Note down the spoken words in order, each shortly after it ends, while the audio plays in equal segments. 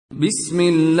بسم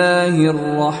اللہ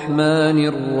الرحمن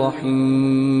الرحیم۔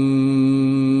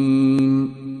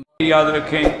 یاد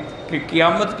رکھیں کہ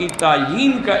قیامت کی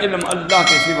تعیین کا علم اللہ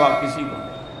کے سوا کسی کو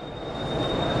نہیں،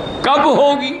 کب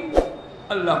ہوگی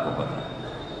اللہ کو پتہ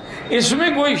ہے۔ اس میں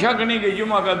کوئی شک نہیں کہ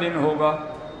جمعہ کا دن ہوگا،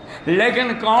 لیکن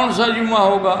کون سا جمعہ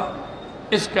ہوگا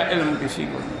اس کا علم کسی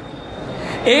کو نہیں۔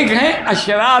 ایک ہے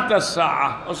اشراط الساعہ،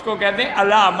 اس کو کہتے ہیں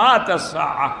علامات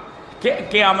الساعہ، کہ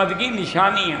قیامت کی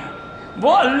نشانیاں،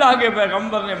 وہ اللہ کے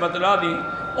پیغمبر نے بتلا دی۔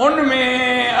 ان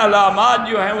میں علامات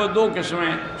جو ہیں وہ دو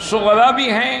قسمیں، صغرا بھی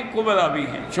ہیں کبرا بھی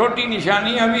ہیں، چھوٹی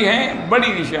نشانیاں بھی ہیں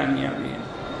بڑی نشانیاں بھی ہیں۔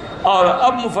 اور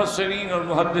اب مفسرین اور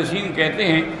محدثین کہتے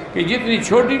ہیں کہ جتنی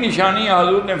چھوٹی نشانیاں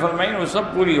حضور نے فرمائی وہ سب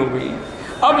پوری ہو گئی ہیں،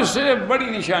 اب صرف بڑی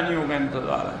نشانیوں کا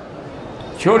انتظار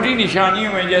ہے۔ چھوٹی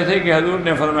نشانیوں میں جیسے کہ حضور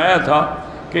نے فرمایا تھا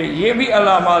کہ یہ بھی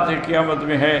علامات قیامت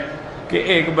میں ہے کہ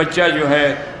ایک بچہ جو ہے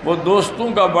وہ دوستوں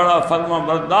کا بڑا فرما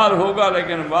بردار ہوگا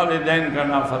لیکن والدین کا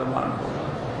نافرمان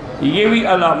ہوگا، یہ بھی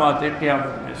علامات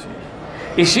قیامت میں سے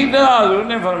ہے۔ اسی طرح حضور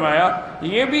نے فرمایا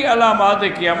یہ بھی علامات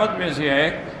قیامت میں سے ہے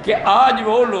کہ آج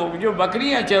وہ لوگ جو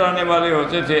بکریاں چرانے والے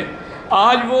ہوتے تھے،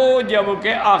 آج وہ جب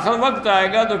کہ آخر وقت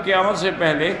آئے گا تو قیامت سے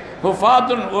پہلے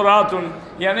حفاتن عراتن،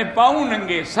 یعنی پاؤں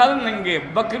ننگے سر ننگے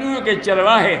بکریوں کے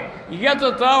چرواہے،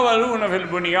 یتطاولون فی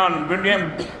البنیان،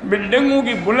 بلڈنگوں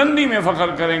کی بلندی میں فخر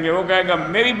کریں گے۔ وہ کہے گا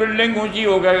میری بلڈنگ اونچی،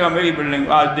 وہ کہے گا میری بلڈنگ۔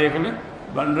 آج دیکھ لیں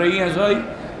بن رہی ہیں ساری،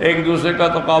 ایک دوسرے کا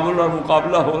تقابل اور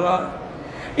مقابلہ ہو رہا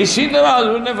ہے۔ اسی طرح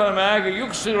حضور نے فرمایا کہ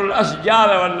یکسر الاشجار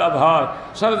والابحار،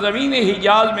 سرزمین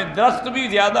حجاز میں درخت بھی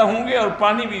زیادہ ہوں گے اور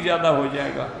پانی بھی زیادہ ہو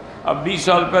جائے گا۔ اب 20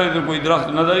 سال پہلے تو کوئی درخت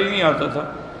نظر ہی نہیں آتا تھا،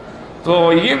 تو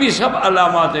یہ بھی سب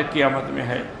علامات قیامت میں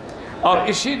ہے۔ اور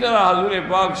اسی طرح حضور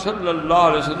پاک صلی اللہ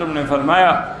علیہ وسلم نے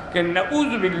فرمایا کہ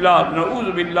نعوذ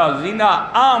باللہ زنا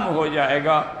عام ہو جائے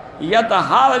گا،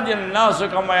 یتحارج الناس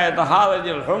کما یتحارج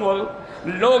الحمر،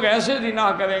 لوگ ایسے زنا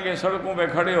کریں گے سڑکوں پہ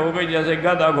کھڑے ہو گئے جیسے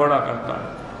گدھا گھوڑا کرتا ہے،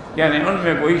 یعنی ان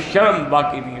میں کوئی شرم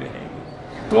باقی نہیں رہے گی۔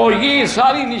 تو یہ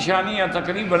ساری نشانیاں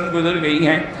تقریباً گزر گئی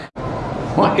ہیں۔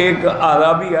 ایک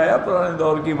اعرابی آیا، پرانے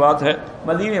دور کی بات ہے،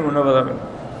 مدینہ منورہ میں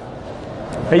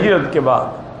ہجرت کے بعد،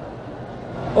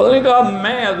 اس نے کہا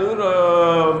میں حضور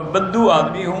بدو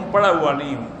آدمی ہوں، پڑھا ہوا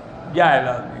نہیں ہوں، جاہل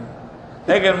آدمی ہوں،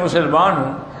 لیکن مسلمان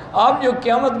ہوں، آپ جو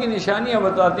قیامت کی نشانیاں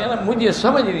بتاتے ہیں نا مجھے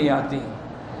سمجھ نہیں آتی،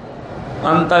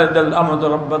 انت الامۃ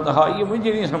ربتہا، یہ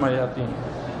مجھے نہیں سمجھ آتی ہیں،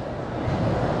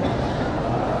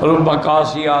 رب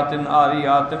کاسیات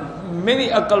عاریات، میری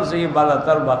عقل سے یہ بالا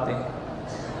تر باتیں ہیں،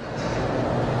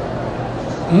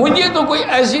 مجھے تو کوئی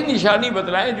ایسی نشانی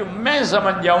بتلائیں جو میں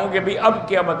سمجھ جاؤں کہ بھی اب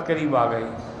قیامت قریب آ گئی۔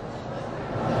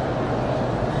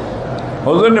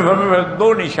 حضور نے فرمایا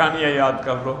دو نشانیاں یاد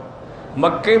کر لو،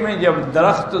 مکے میں جب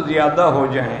درخت زیادہ ہو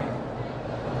جائیں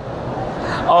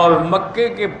اور مکے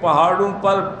کے پہاڑوں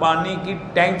پر پانی کی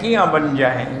ٹینکیاں بن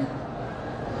جائیں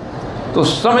تو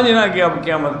سمجھنا کہ اب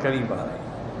قیامت قریب آ رہی۔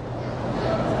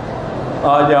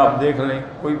 آج آپ دیکھ لیں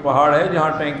کوئی پہاڑ ہے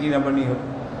جہاں ٹینکی نہ بنی ہو؟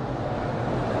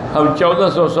 اب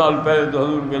 1400 سال پہلے تو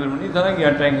حضور کے علم نہیں تھا نا کہ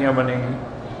یہاں ٹینکیاں بنیں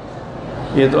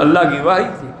گی، یہ تو اللہ کی وحی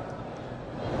تھی۔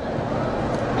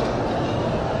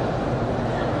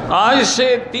 آج سے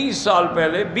 30 سال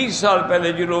پہلے 20 سال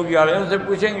پہلے جو لوگ آ رہے ہیں ان سے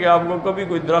پوچھیں گے آپ کو کبھی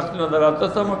کوئی درخت نظر آتا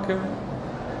تھا مکے میں؟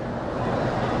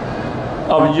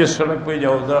 اب جس سڑک پہ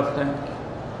جاؤ درخت ہیں،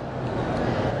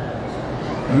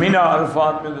 مینا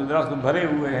عرفات میں تو درخت بھرے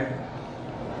ہوئے ہیں،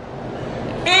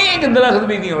 ایک درخت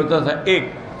بھی نہیں ہوتا تھا،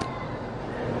 ایک۔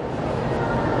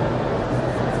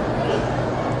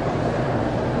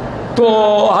 تو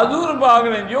حضور پاک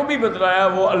نے جو بھی بتلایا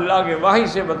وہ اللہ کے وحی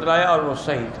سے بتلایا اور وہ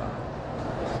صحیح تھا۔